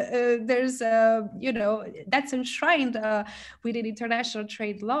you know, that's enshrined within international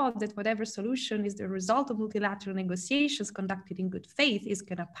trade law that whatever solution is the result of multilateral negotiations conducted in good faith is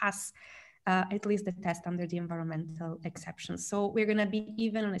going to pass at least the test under the environmental exceptions. So we're going to be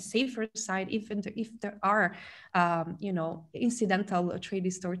even on a safer side, even if there are, you know, incidental trade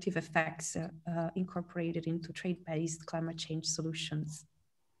distortive effects incorporated into trade-based climate change solutions.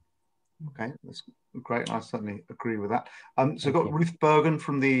 Okay, that's great. I certainly agree with that. So we've got Ruth Bergen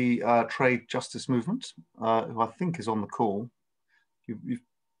from the Trade Justice Movement, who I think is on the call. You've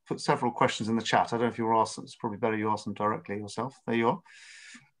put several questions in the chat. I don't know if you were asked, it's probably better you ask them directly yourself. There you are.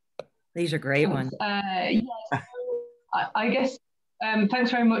 These are great ones. Yes, I guess,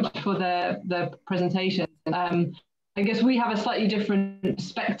 thanks very much for the presentation. I guess we have a slightly different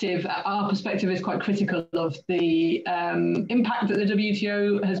perspective. Our perspective is quite critical of the impact that the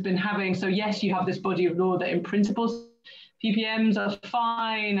WTO has been having. So yes, you have this body of law that in principle PPMs are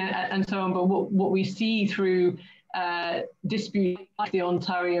fine and so on, but what we see through disputes like the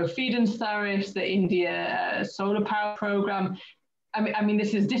Ontario feed-in tariffs, the India solar power program, I mean,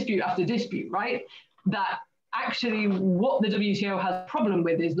 this is dispute after dispute, right? That actually what the WTO has a problem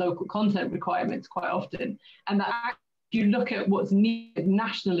with is local content requirements quite often. And that you look at what's needed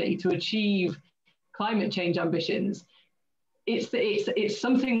nationally to achieve climate change ambitions, it's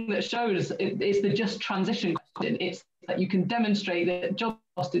something that shows it's the just transition question. It's that you can demonstrate that jobs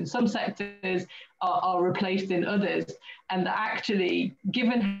lost in some sectors are replaced in others, and that actually,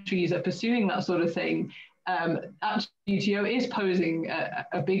 given countries are pursuing that sort of thing, actually WTO is posing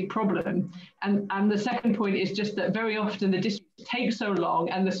a big problem. And the second point is just that very often the disputes take so long,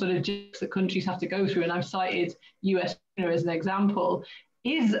 and the sort of jigs that countries have to go through, and I've cited US as an example,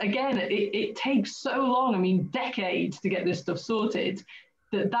 is again, it takes so long, I mean, decades to get this stuff sorted,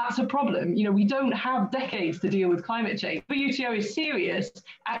 that's a problem. You know, we don't have decades to deal with climate change. WTO is serious.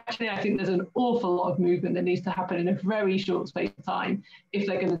 Actually, I think there's an awful lot of movement that needs to happen in a very short space of time if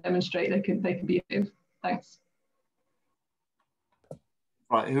they're going to demonstrate they can be effective. Thanks.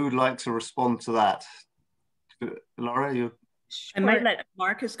 Right, who would like to respond to that? Ilaria, you. I might let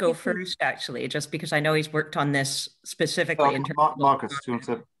Markus go first, actually, just because I know he's worked on this specifically. In terms of Markus, do you want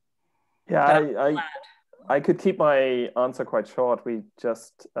to? Yeah, I could keep my answer quite short. We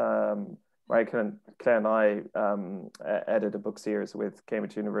just, Claire and I edited a book series with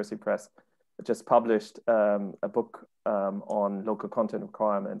Cambridge University Press that just published a book on local content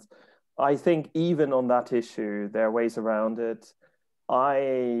requirements. I think even on that issue, there are ways around it.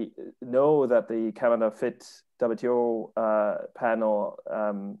 I know that the Canada Fit WTO panel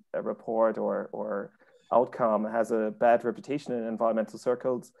report or outcome has a bad reputation in environmental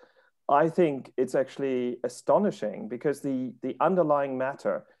circles. I think it's actually astonishing because the underlying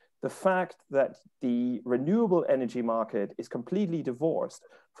matter, the fact that the renewable energy market is completely divorced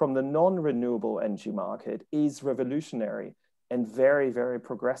from the non-renewable energy market is revolutionary and very, very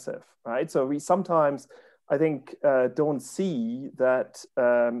progressive, right? So we sometimes, I think, don't see that,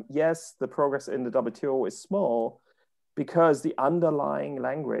 yes, the progress in the WTO is small because the underlying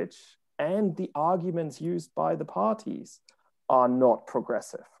language and the arguments used by the parties are not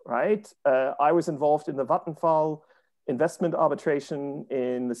progressive, right? I was involved in the Vattenfall investment arbitration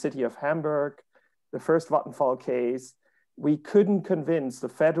in the city of Hamburg, the first Vattenfall case. We couldn't convince the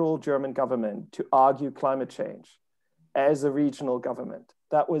federal German government to argue climate change as a regional government.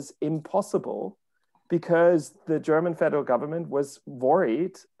 That was impossible because the German federal government was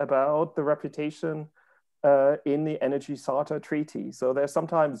worried about the reputation in the Energy Charter Treaty. So there's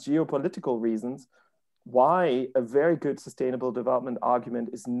sometimes geopolitical reasons why a very good sustainable development argument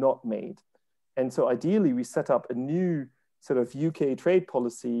is not made. And so ideally, we set up a new sort of UK trade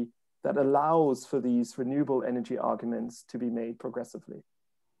policy that allows for these renewable energy arguments to be made progressively.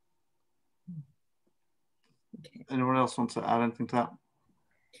 Anyone else want to add anything to that?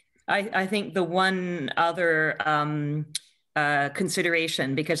 I think the one other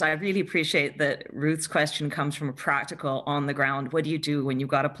consideration, because I really appreciate that Ruth's question comes from a practical, on the ground, what do you do when you've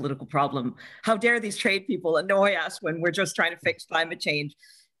got a political problem? How dare these trade people annoy us when we're just trying to fix climate change?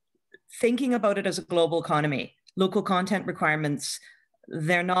 Thinking about it as a global economy, local content requirements,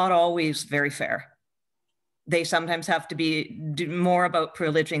 they're not always very fair. They sometimes have to be more about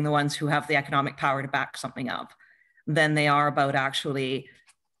privileging the ones who have the economic power to back something up than they are about actually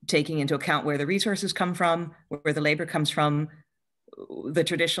taking into account where the resources come from, where the labor comes from, the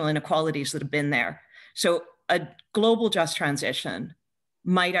traditional inequalities that have been there. So a global just transition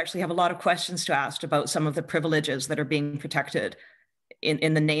might actually have a lot of questions to ask about some of the privileges that are being protected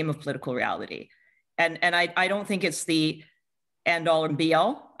in the name of political reality. And I don't think it's the end all and be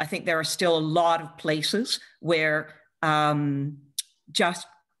all. I think there are still a lot of places where just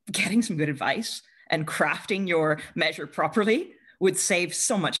getting some good advice and crafting your measure properly would save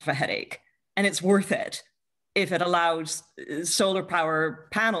so much of a headache. And it's worth it if it allows solar power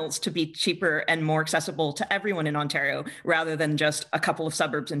panels to be cheaper and more accessible to everyone in Ontario, rather than just a couple of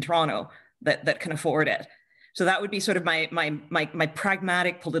suburbs in Toronto that can afford it. So that would be sort of my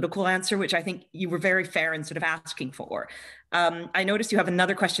pragmatic political answer, which I think you were very fair in sort of asking for. I noticed you have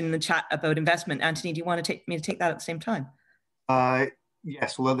another question in the chat about investment. Anthony, do you want to take that at the same time?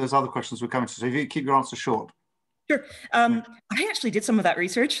 Yes, although there's other questions we're coming to. So if you keep your answer short. Sure. I actually did some of that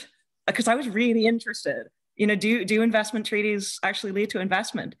research because I was really interested. You know, do investment treaties actually lead to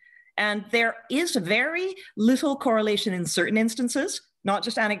investment? And there is very little correlation in certain instances, not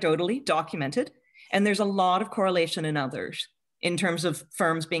just anecdotally documented. And there's a lot of correlation in others in terms of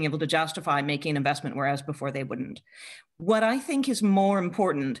firms being able to justify making an investment, whereas before they wouldn't. What I think is more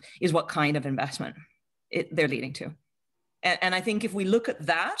important is what kind of investment they're leading to. And I think if we look at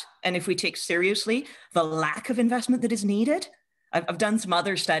that, and if we take seriously the lack of investment that is needed, I've done some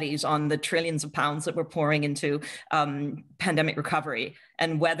other studies on the trillions of pounds that we're pouring into pandemic recovery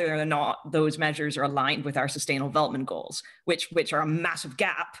and whether or not those measures are aligned with our sustainable development goals, which are a massive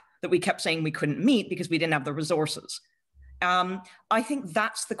gap that we kept saying we couldn't meet because we didn't have the resources. I think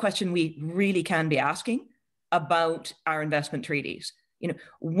that's the question we really can be asking about our investment treaties. You know,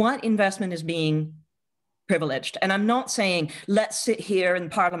 what investment is being privileged? And I'm not saying let's sit here in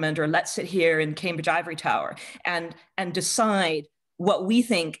Parliament or let's sit here in Cambridge Ivory Tower and decide what we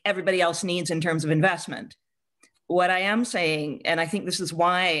think everybody else needs in terms of investment. What I am saying, and I think this is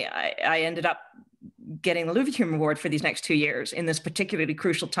why I ended up getting the Leverhulme Award for these next 2 years in this particularly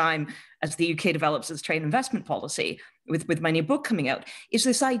crucial time as the UK develops its trade investment policy with my new book coming out, is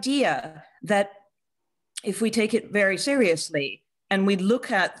this idea that if we take it very seriously, and we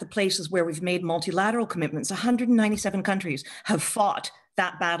look at the places where we've made multilateral commitments, 197 countries have fought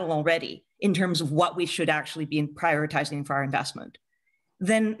that battle already in terms of what we should actually be prioritizing for our investment.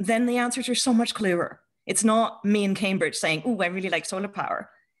 Then the answers are so much clearer. It's not me in Cambridge saying, oh, I really like solar power.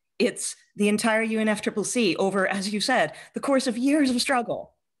 It's the entire UNFCCC over, as you said, the course of years of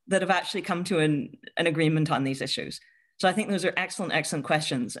struggle that have actually come to an agreement on these issues. So I think those are excellent, excellent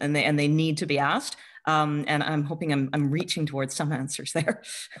questions, and they need to be asked. And I'm hoping I'm reaching towards some answers there.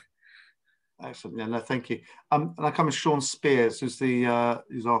 Excellent. Yeah, no, thank you. And I come with Sean Spears, who's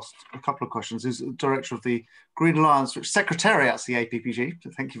asked a couple of questions. He's the director of the Green Alliance, which secretariats the APPG. So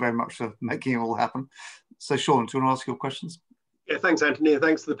thank you very much for making it all happen. So, Sean, do you want to ask your questions? Yeah, thanks, Anthony, and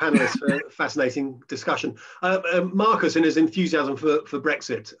thanks to the panelists for a fascinating discussion. Markus, in his enthusiasm for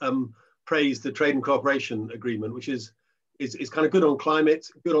Brexit, praised the Trade and Cooperation Agreement, which is kind of good on climate,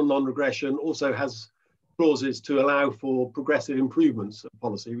 good on non-regression, also has clauses to allow for progressive improvements of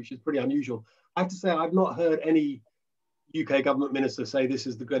policy, which is pretty unusual. I have to say, I've not heard any UK government minister say this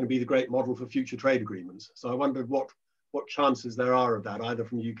is going to be the great model for future trade agreements. So I wondered what chances there are of that, either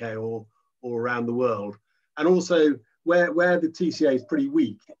from the UK or around the world. And also, where the TCA is pretty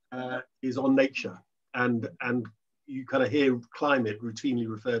weak is on nature. And you kind of hear climate routinely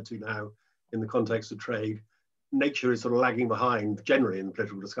referred to now in the context of trade. Nature is sort of lagging behind generally in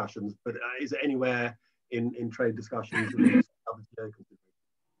political discussions, but is it anywhere in trade discussions?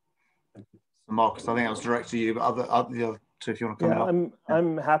 Markus, I think I was directed to you, but the other two, if you want to come up.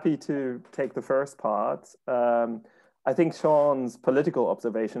 I'm happy to take the first part. I think Sean's political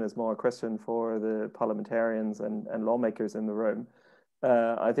observation is more a question for the parliamentarians and lawmakers in the room.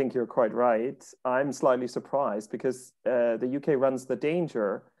 I think you're quite right. I'm slightly surprised because the UK runs the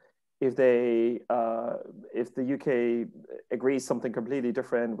danger if the UK agrees something completely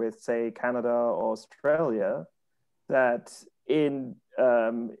different with, say, Canada or Australia, that in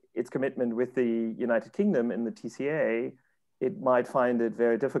its commitment with the United Kingdom in the TCA, it might find it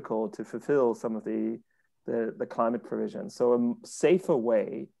very difficult to fulfill some of the climate provisions. So a safer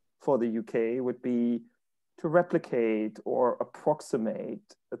way for the UK would be to replicate or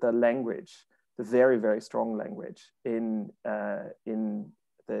approximate the language, the very, very strong language in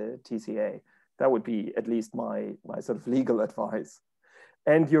the TCA. That would be at least my sort of legal advice.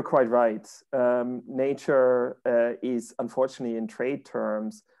 And you're quite right. Nature is unfortunately in trade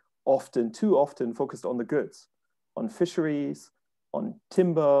terms too often focused on the goods, on fisheries, on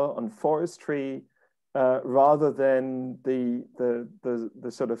timber, on forestry, rather than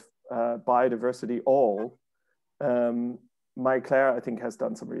the sort of biodiversity all. Marie-Claire, I think, has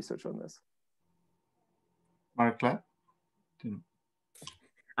done some research on this. Marie-Claire?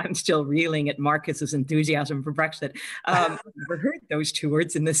 I'm still reeling at Markus's enthusiasm for Brexit. I've never heard those two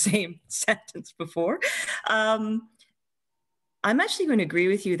words in the same sentence before. I'm actually going to agree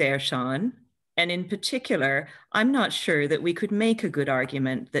with you there, Sean. And in particular, I'm not sure that we could make a good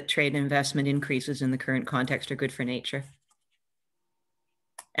argument that trade and investment increases in the current context are good for nature.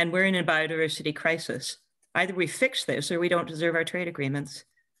 And we're in a biodiversity crisis. Either we fix this or we don't deserve our trade agreements.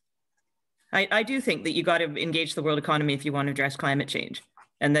 I do think that you got to engage the world economy if you want to address climate change,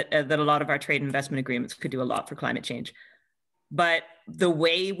 and that a lot of our trade and investment agreements could do a lot for climate change. But the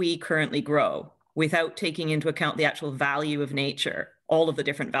way we currently grow, without taking into account the actual value of nature, all of the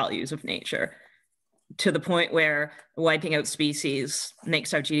different values of nature, to the point where wiping out species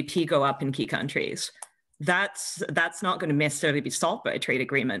makes our GDP go up in key countries, that's not going to necessarily be solved by a trade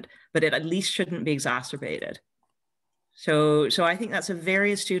agreement, but it at least shouldn't be exacerbated. So I think that's a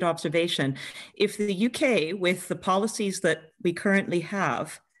very astute observation. If the UK, with the policies that we currently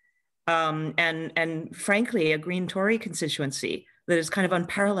have, and frankly, a Green Tory constituency that is kind of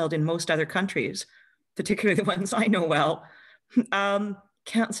unparalleled in most other countries, particularly the ones I know well,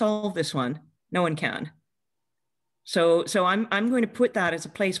 can't solve this one. No one can. So I'm going to put that as a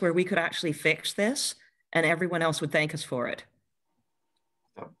place where we could actually fix this, and everyone else would thank us for it.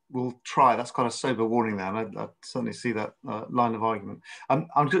 We'll try. That's quite a sober warning there. And I certainly see that line of argument.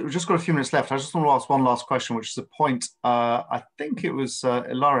 I've just got a few minutes left. I just want to ask one last question, which is a point I think it was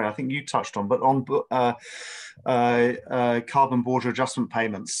Ilaria, I think you touched on, but on carbon border adjustment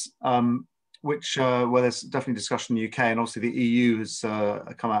payments, which where there's definitely discussion in the UK, and obviously the EU has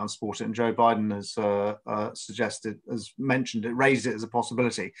come out and supported it, and Joe Biden has mentioned it, raised it as a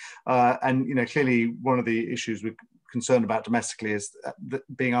possibility. And clearly one of the issues we're concerned about domestically is that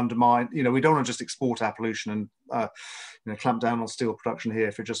being undermined. We don't want to just export our pollution and clamp down on steel production here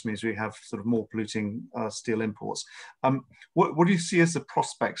if it just means we have sort of more polluting steel imports. What do you see as the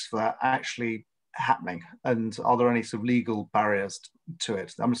prospects for that actually happening, and are there any sort of legal barriers to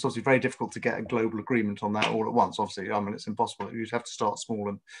it? I mean, it's obviously very difficult to get a global agreement on that all at once. Obviously, I mean, it's impossible. You'd have to start small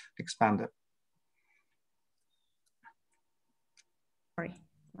and expand it. Sorry,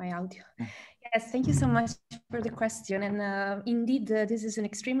 my audio. Yes, thank you so much for the question. And indeed, this is an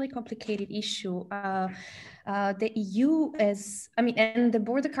extremely complicated issue. The EU and the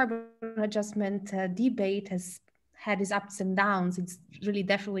border carbon adjustment debate has had its ups and downs. It's really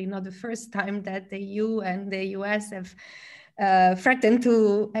definitely not the first time that the EU and the US have threatened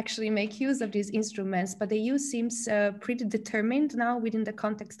to actually make use of these instruments, but the EU seems pretty determined now within the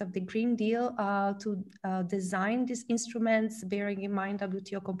context of the Green Deal to design these instruments, bearing in mind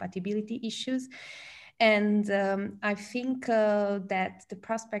WTO compatibility issues. And I think that the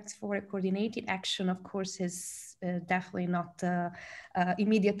prospects for a coordinated action, of course, is definitely not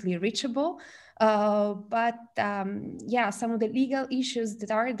immediately reachable. But some of the legal issues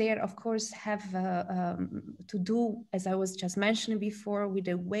that are there, of course, have to do, as I was just mentioning before, with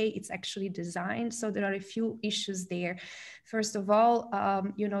the way it's actually designed. So there are a few issues there. First of all,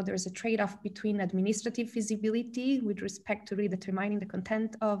 there's a trade-off between administrative feasibility with respect to redetermining the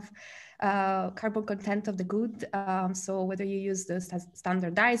content of carbon content of the good. So whether you use the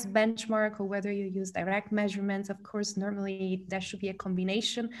standardized benchmark or whether you use direct measurements, of course, normally there should be a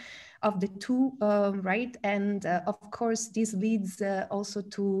combination of the two, right? And of course, this leads also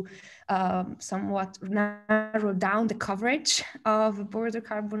to somewhat narrow down the coverage of a border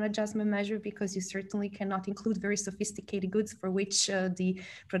carbon adjustment measure, because you certainly cannot include very sophisticated goods for which the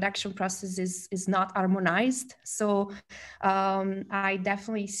production process is not harmonized. So I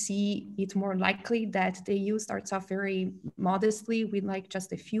definitely see it more likely that the EU starts off very modestly with like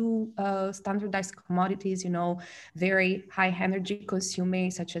just a few standardized commodities, very high energy consuming,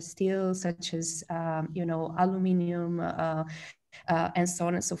 such as steel, such as aluminium, and so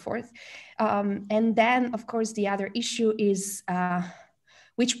on and so forth. And then, of course, the other issue is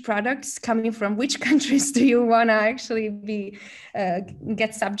which products coming from which countries do you want to actually be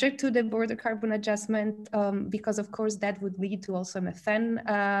get subject to the border carbon adjustment? Because, of course, that would lead to also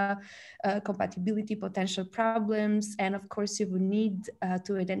MFN compatibility potential problems. And, of course, you would need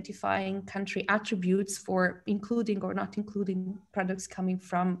to identifying country attributes for including or not including products coming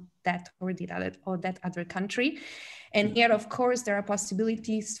from that or that other country. And here, of course, there are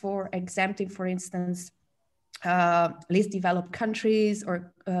possibilities for exempting, for instance, least developed countries,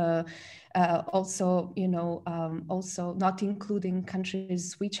 or also not including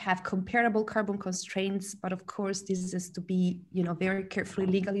countries which have comparable carbon constraints. But of course, this is to be, very carefully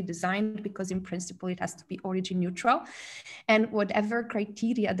legally designed, because in principle, it has to be origin neutral. And whatever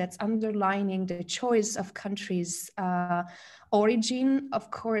criteria that's underlining the choice of countries' origin,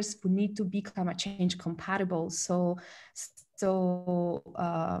 of course, would need to be climate change compatible. So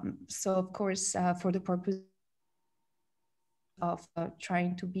of course, for the purpose of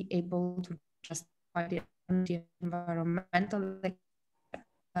trying to be able to justify the environmental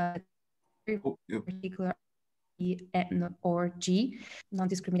particular N or G,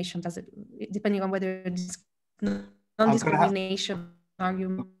 non-discrimination does it, depending on whether non-discrimination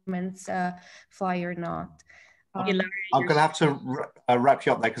arguments fly or not. I'm going to have to wrap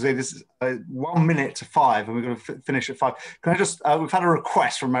you up there, because it is 1 minute to 5 and we're going to finish at 5. Can I just, we've had a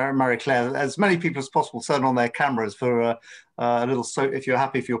request from Mary Claire, as many people as possible turn on their cameras for a little, so if you're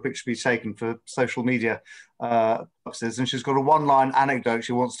happy for your picture to be taken for social media purposes. And she's got a one-line anecdote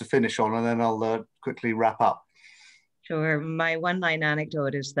she wants to finish on, and then I'll quickly wrap up. Sure. My one-line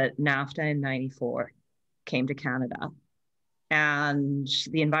anecdote is that NAFTA in '94 came to Canada, and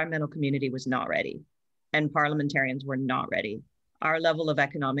the environmental community was not ready. And parliamentarians were not ready. Our level of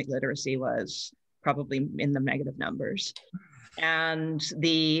economic literacy was probably in the negative numbers. And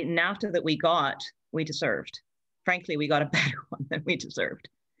the NAFTA that we got, we deserved. Frankly, we got a better one than we deserved.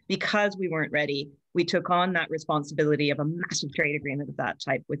 Because we weren't ready, we took on that responsibility of a massive trade agreement of that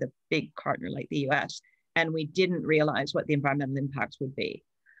type with a big partner like the US, and we didn't realize what the environmental impacts would be.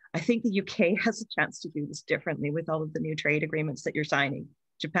 I think the UK has a chance to do this differently with all of the new trade agreements that you're signing.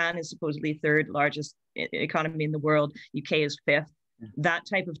 Japan is supposedly third largest economy in the world. UK is fifth. That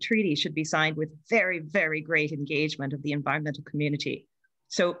type of treaty should be signed with very, very great engagement of the environmental community.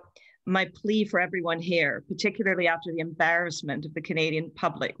 So my plea for everyone here, particularly after the embarrassment of the Canadian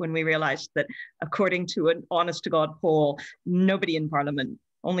public when we realized that, according to an honest-to-God poll, nobody in Parliament,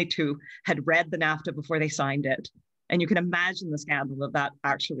 only 2, had read the NAFTA before they signed it. And you can imagine the scandal that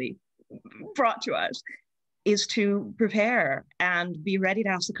actually brought to us, is to prepare and be ready to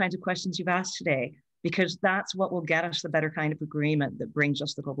ask the kinds of questions you've asked today, because that's what will get us the better kind of agreement that brings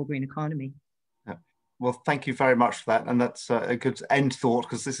us the global green economy. Yeah. Well, thank you very much for that. And that's a good end thought,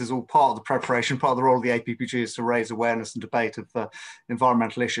 because this is all part of the preparation. Part of the role of the APPG is to raise awareness and debate of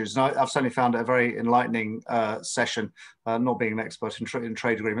environmental issues. And I've certainly found it a very enlightening session, not being an expert in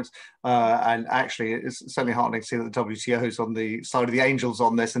trade agreements. And actually, it's certainly heartening to see that the WTO is on the side of the angels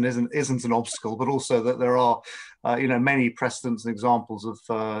on this and isn't an obstacle, but also that there are many precedents and examples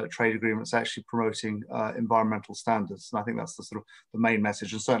of trade agreements actually promoting environmental standards. And I think that's the sort of the main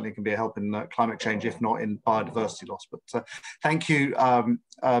message, and certainly can be a help in climate change, if not in biodiversity loss. But thank you,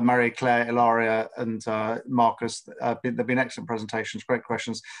 Marie-Claire, Ilaria, and Markus. They've been excellent presentations, great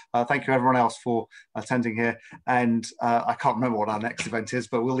questions. Thank you everyone else for attending here. And I can't remember what our next event is,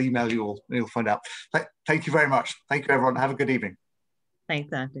 but we'll email you all and you'll find out. Thank you very much. Thank you everyone. Have a good evening.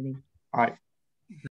 Thanks, Anthony. All right.